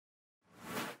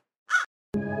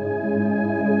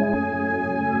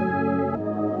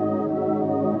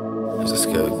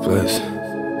scary place.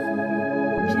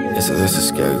 It's a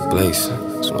scary place.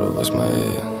 Somewhere to rest my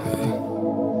head.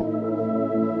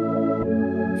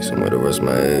 Somewhere to rest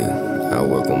my head. I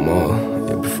work on more,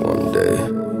 yeah, before I'm dead.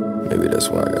 Maybe that's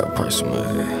why I got a price on my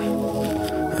head.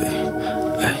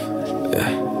 Yeah.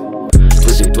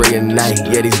 53 at night,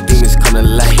 yeah, these demons come to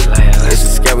light. It's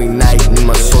a scary night, need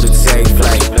my soul to take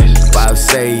flight. 5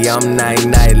 say I'm night,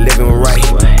 living right.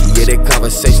 Yeah, that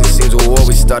conversation seems to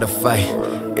always start a fight.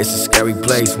 It's a scary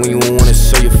place when you wanna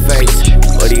show your face,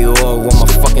 but they all want my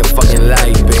fucking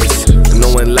life, bitch. No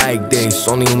one like this,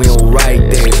 only me who write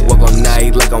this. Work all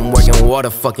night like I'm working water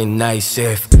fucking night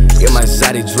shift. Yeah, my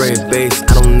Zaddy drip, bitch,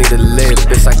 I don't need to live,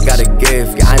 bitch, I gotta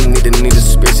give. Yeah, I need a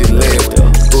spirit lift.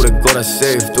 Through the gold I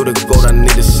sift, through the gold I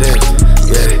need to sift.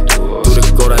 Yeah, through the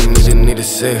gold I need to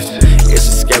sift. It's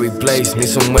a scary place, need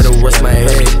somewhere to rest my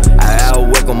head. I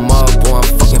outwork them all, boy,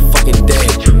 I'm fucking dead.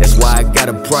 That's why I got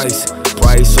a price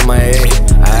on my head.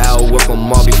 I outwork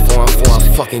them all before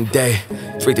I'm fucking dead.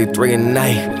 3 at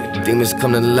night, demons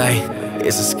come to light.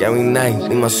 It's a scary night,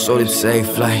 need my soul to take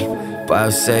flight. But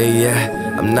I'll say,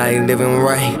 yeah, I'm not living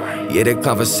right. Yeah, that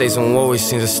conversation always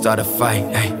seems to start a fight.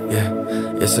 Hey, yeah,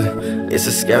 it's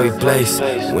a scary place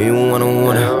when you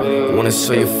wanna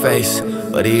show your face.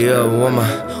 But you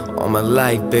on my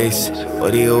life base.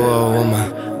 But you on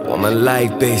my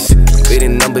life base.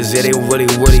 Beating numbers, yeah, they really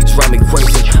drive me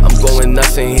crazy. I'm going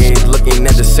nuts in here, looking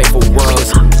at the safer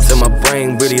worlds. Till my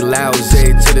brain really loud,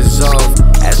 say to dissolve.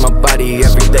 As my body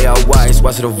every day I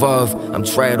watch it evolve. I'm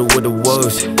tired with the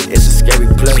words. It's a scary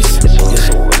place. Yeah,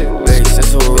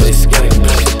 it's a really scary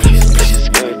place.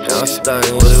 I'm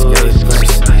starting with a scary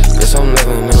place. Guess I'm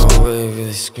living in a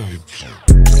really scary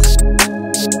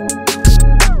place.